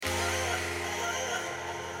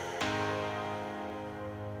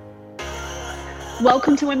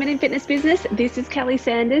Welcome to Women in Fitness Business. This is Kelly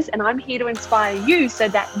Sanders, and I'm here to inspire you so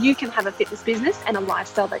that you can have a fitness business and a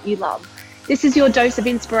lifestyle that you love. This is your dose of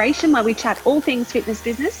inspiration where we chat all things fitness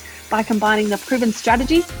business by combining the proven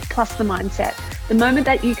strategies plus the mindset. The moment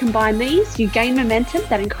that you combine these, you gain momentum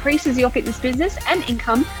that increases your fitness business and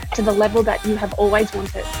income to the level that you have always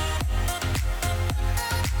wanted.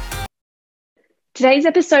 Today's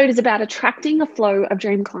episode is about attracting a flow of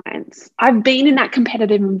dream clients. I've been in that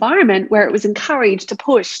competitive environment where it was encouraged to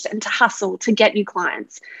push and to hustle to get new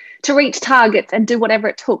clients, to reach targets and do whatever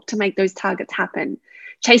it took to make those targets happen.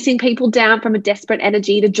 Chasing people down from a desperate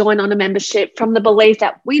energy to join on a membership, from the belief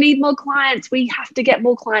that we need more clients, we have to get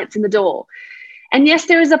more clients in the door. And yes,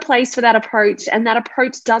 there is a place for that approach, and that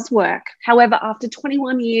approach does work. However, after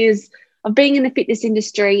 21 years of being in the fitness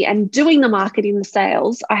industry and doing the marketing and the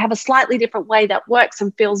sales, I have a slightly different way that works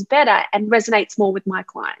and feels better and resonates more with my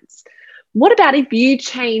clients. What about if you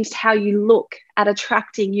changed how you look at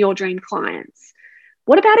attracting your dream clients?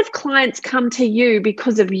 What about if clients come to you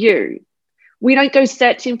because of you? We don't go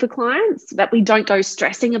searching for clients, that we don't go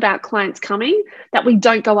stressing about clients coming, that we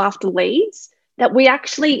don't go after leads, that we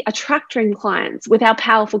actually attract dream clients with our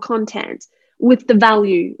powerful content, with the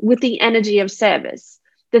value, with the energy of service.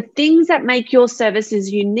 The things that make your services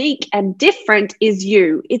unique and different is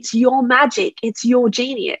you. It's your magic. It's your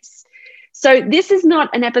genius. So this is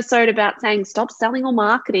not an episode about saying stop selling or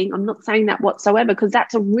marketing. I'm not saying that whatsoever, because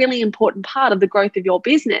that's a really important part of the growth of your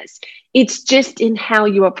business. It's just in how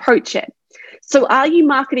you approach it. So are you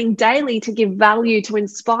marketing daily to give value, to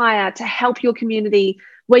inspire, to help your community,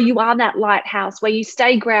 where you are that lighthouse, where you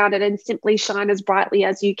stay grounded and simply shine as brightly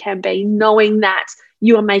as you can be, knowing that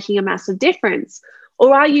you are making a massive difference?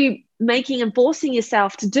 Or are you making and forcing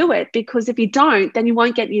yourself to do it? Because if you don't, then you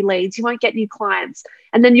won't get new leads, you won't get new clients,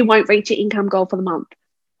 and then you won't reach your income goal for the month.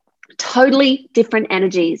 Totally different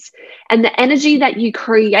energies. And the energy that you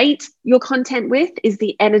create your content with is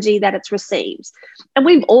the energy that it's received. And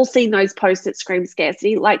we've all seen those posts that scream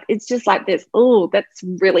scarcity. Like, it's just like this, oh, that's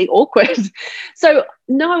really awkward. So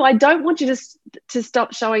no, I don't want you to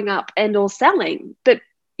stop showing up and or selling, but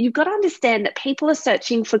you've got to understand that people are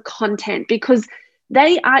searching for content because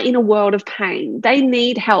they are in a world of pain. They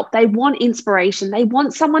need help. They want inspiration. They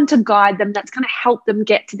want someone to guide them that's going to help them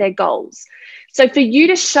get to their goals. So for you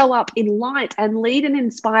to show up in light and lead and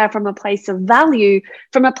inspire from a place of value,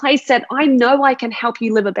 from a place that I know I can help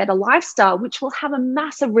you live a better lifestyle, which will have a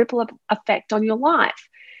massive ripple effect on your life.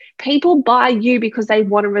 People buy you because they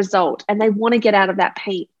want a result and they want to get out of that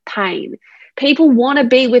pain. People want to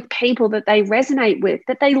be with people that they resonate with,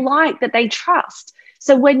 that they like, that they trust.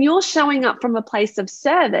 So when you're showing up from a place of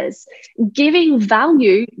service, giving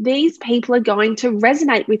value, these people are going to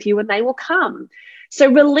resonate with you and they will come.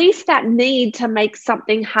 So release that need to make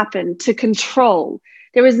something happen, to control.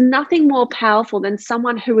 There is nothing more powerful than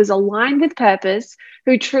someone who is aligned with purpose,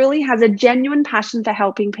 who truly has a genuine passion for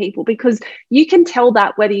helping people, because you can tell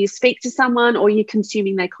that whether you speak to someone or you're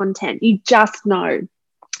consuming their content. You just know.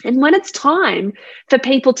 And when it's time for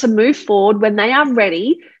people to move forward, when they are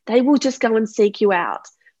ready, they will just go and seek you out.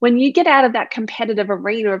 When you get out of that competitive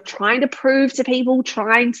arena of trying to prove to people,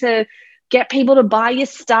 trying to get people to buy your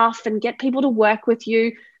stuff and get people to work with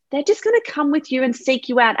you, they're just going to come with you and seek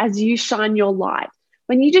you out as you shine your light.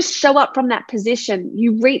 When you just show up from that position,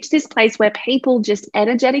 you reach this place where people just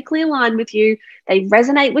energetically align with you, they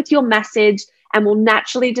resonate with your message, and will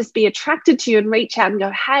naturally just be attracted to you and reach out and go,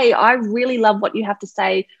 hey, I really love what you have to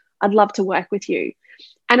say. I'd love to work with you.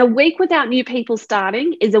 And a week without new people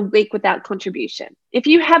starting is a week without contribution. If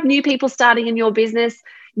you have new people starting in your business,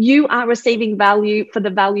 you are receiving value for the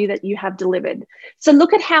value that you have delivered. So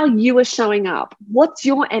look at how you are showing up. What's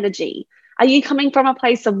your energy? Are you coming from a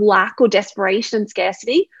place of lack or desperation and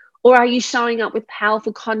scarcity? Or are you showing up with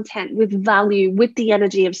powerful content, with value, with the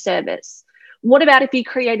energy of service? What about if you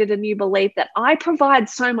created a new belief that I provide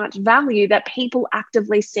so much value that people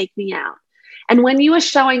actively seek me out? And when you are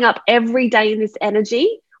showing up every day in this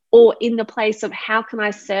energy or in the place of how can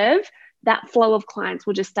I serve, that flow of clients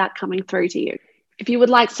will just start coming through to you. If you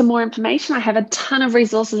would like some more information, I have a ton of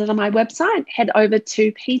resources on my website. Head over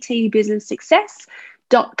to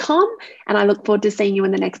ptbusinesssuccess.com, and I look forward to seeing you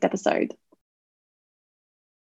in the next episode.